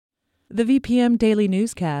The VPM Daily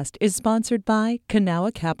Newscast is sponsored by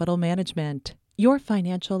Kanawha Capital Management. Your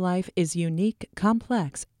financial life is unique,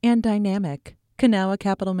 complex, and dynamic. Kanawha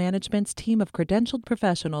Capital Management's team of credentialed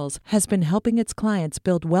professionals has been helping its clients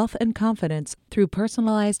build wealth and confidence through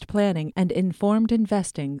personalized planning and informed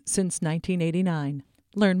investing since 1989.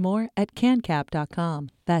 Learn more at cancap.com.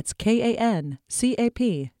 That's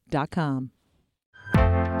KANCAP.com.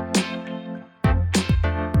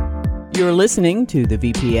 You're listening to the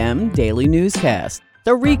VPM Daily Newscast,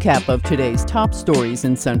 the recap of today's top stories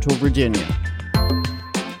in Central Virginia.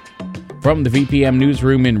 From the VPM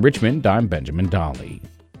Newsroom in Richmond, I'm Benjamin Dolly.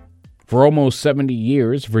 For almost 70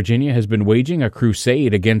 years, Virginia has been waging a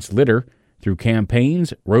crusade against litter through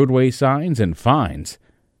campaigns, roadway signs, and fines.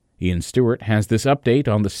 Ian Stewart has this update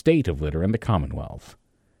on the state of litter in the Commonwealth.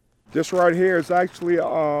 This right here is actually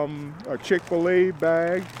a Chick-fil-A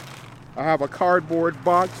bag. I have a cardboard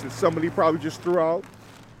box that somebody probably just threw out.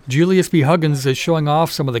 Julius B. Huggins is showing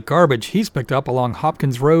off some of the garbage he's picked up along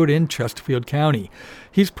Hopkins Road in Chesterfield County.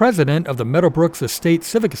 He's president of the Meadowbrooks Estate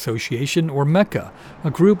Civic Association, or MECA,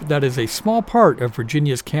 a group that is a small part of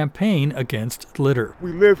Virginia's campaign against litter.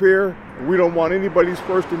 We live here, and we don't want anybody's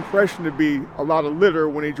first impression to be a lot of litter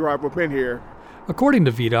when they drive up in here. According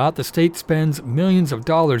to VDOT, the state spends millions of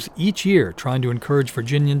dollars each year trying to encourage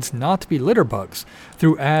Virginians not to be litter bugs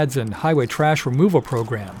through ads and highway trash removal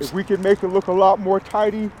programs. If we can make it look a lot more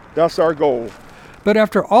tidy, that's our goal. But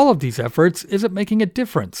after all of these efforts, is it making a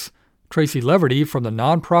difference? Tracy Leverty from the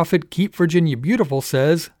nonprofit Keep Virginia Beautiful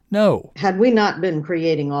says no. Had we not been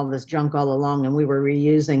creating all this junk all along and we were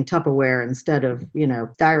reusing Tupperware instead of,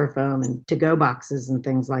 styrofoam and to-go boxes and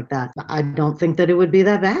things like that, I don't think that it would be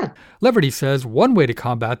that bad. Leverty says one way to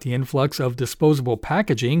combat the influx of disposable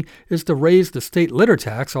packaging is to raise the state litter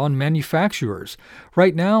tax on manufacturers.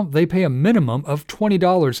 Right now, they pay a minimum of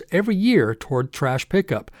 $20 every year toward trash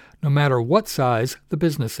pickup, no matter what size the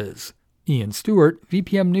business is. Ian Stewart,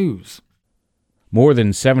 VPM News. More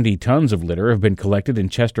than 70 tons of litter have been collected in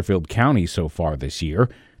Chesterfield County so far this year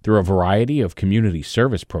through a variety of community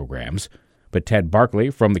service programs. But Ted Barkley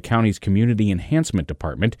from the county's Community Enhancement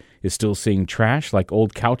Department is still seeing trash like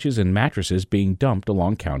old couches and mattresses being dumped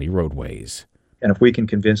along county roadways. And if we can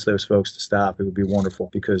convince those folks to stop, it would be wonderful,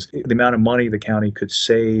 because the amount of money the county could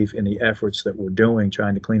save in the efforts that we're doing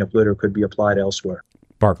trying to clean up litter could be applied elsewhere.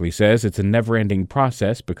 Barkley says it's a never-ending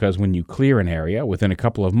process because when you clear an area, within a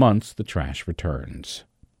couple of months, the trash returns.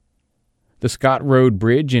 The Scott Road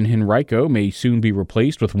Bridge in Henrico may soon be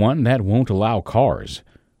replaced with one that won't allow cars.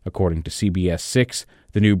 According to CBS 6,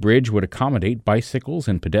 the new bridge would accommodate bicycles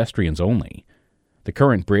and pedestrians only. The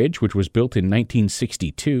current bridge, which was built in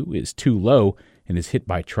 1962, is too low and is hit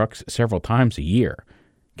by trucks several times a year.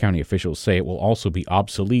 County officials say it will also be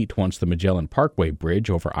obsolete once the Magellan Parkway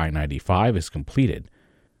Bridge over I-95 is completed.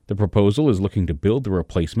 The proposal is looking to build the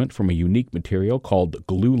replacement from a unique material called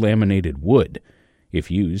glue-laminated wood.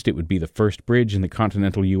 If used, it would be the first bridge in the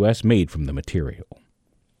continental U.S. made from the material.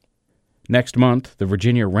 Next month, the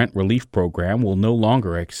Virginia Rent Relief Program will no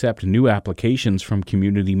longer accept new applications from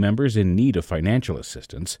community members in need of financial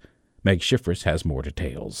assistance. Meg Schiffris has more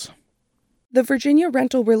details. The Virginia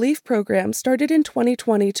Rental Relief Program started in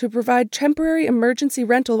 2020 to provide temporary emergency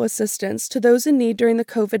rental assistance to those in need during the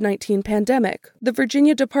COVID-19 pandemic. The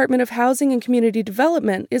Virginia Department of Housing and Community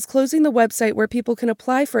Development is closing the website where people can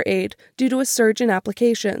apply for aid due to a surge in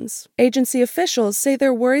applications. Agency officials say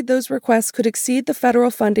they're worried those requests could exceed the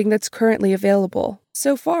federal funding that's currently available.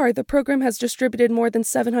 So far, the program has distributed more than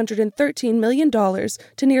 $713 million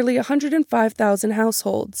to nearly 105,000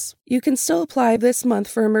 households. You can still apply this month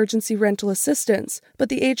for emergency rental assistance, but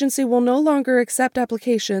the agency will no longer accept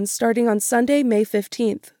applications starting on Sunday, May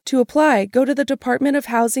 15th. To apply, go to the Department of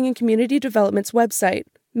Housing and Community Development's website.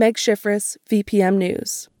 Meg Schiffris, VPM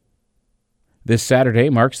News. This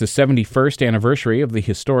Saturday marks the 71st anniversary of the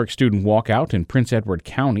historic student walkout in Prince Edward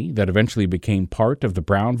County that eventually became part of the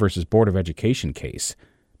Brown v. Board of Education case.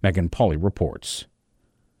 Megan Pauley reports.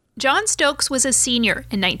 John Stokes was a senior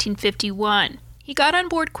in 1951. He got on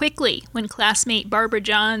board quickly when classmate Barbara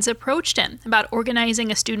Johns approached him about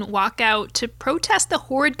organizing a student walkout to protest the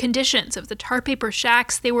horrid conditions of the tar paper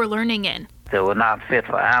shacks they were learning in. They were not fit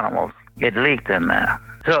for animals. It leaked in there.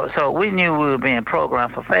 So we knew we were being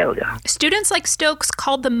programmed for failure. Students like Stokes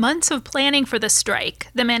called the months of planning for the strike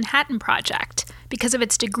the Manhattan Project because of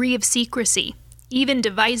its degree of secrecy, even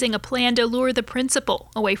devising a plan to lure the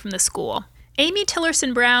principal away from the school. Amy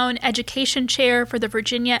Tillerson Brown, education chair for the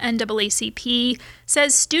Virginia NAACP,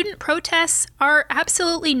 says student protests are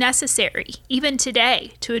absolutely necessary, even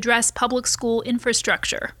today, to address public school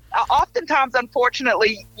infrastructure. Oftentimes,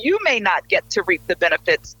 unfortunately, you may not get to reap the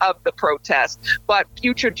benefits of the protest, but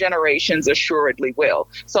future generations assuredly will.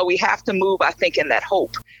 So we have to move, I think, in that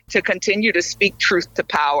hope to continue to speak truth to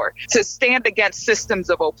power, to stand against systems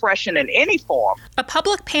of oppression in any form. A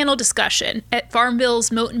public panel discussion at Farmville's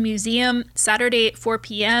Moton Museum Saturday at 4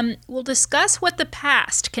 p.m. will discuss what the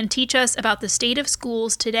past can teach us about the state of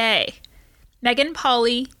schools today. Megan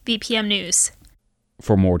Pauley, VPM News.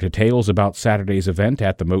 For more details about Saturday's event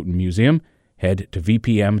at the Moton Museum, head to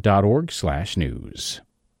vpm.org/news.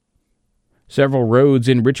 Several roads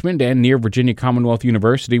in Richmond and near Virginia Commonwealth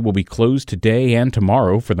University will be closed today and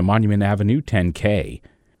tomorrow for the Monument Avenue 10K.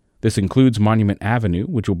 This includes Monument Avenue,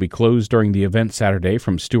 which will be closed during the event Saturday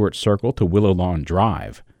from Stewart Circle to Willow Lawn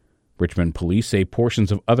Drive. Richmond police say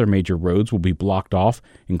portions of other major roads will be blocked off,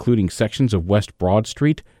 including sections of West Broad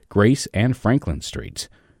Street, Grace, and Franklin Streets.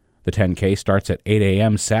 The 10K starts at 8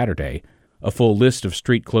 a.m. Saturday. A full list of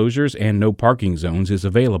street closures and no parking zones is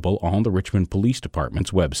available on the Richmond Police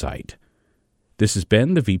Department's website. This has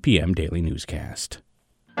been the VPM Daily Newscast.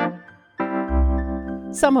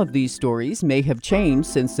 Some of these stories may have changed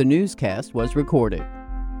since the newscast was recorded.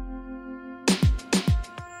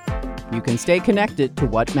 You can stay connected to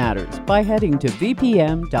what matters by heading to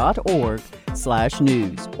vpm.org/news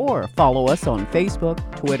or follow us on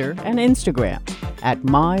Facebook, Twitter, and Instagram at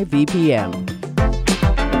MyVPM.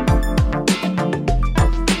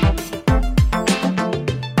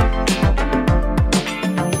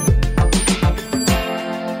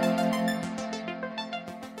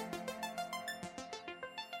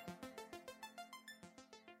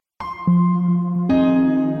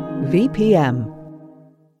 VPM.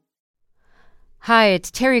 Hi, it's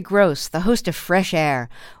Terry Gross, the host of Fresh Air.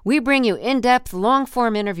 We bring you in-depth,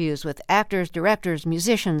 long-form interviews with actors, directors,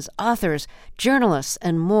 musicians, authors, journalists,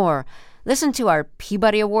 and more. Listen to our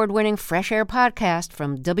Peabody Award-winning Fresh Air podcast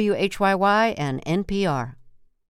from WHYY and NPR.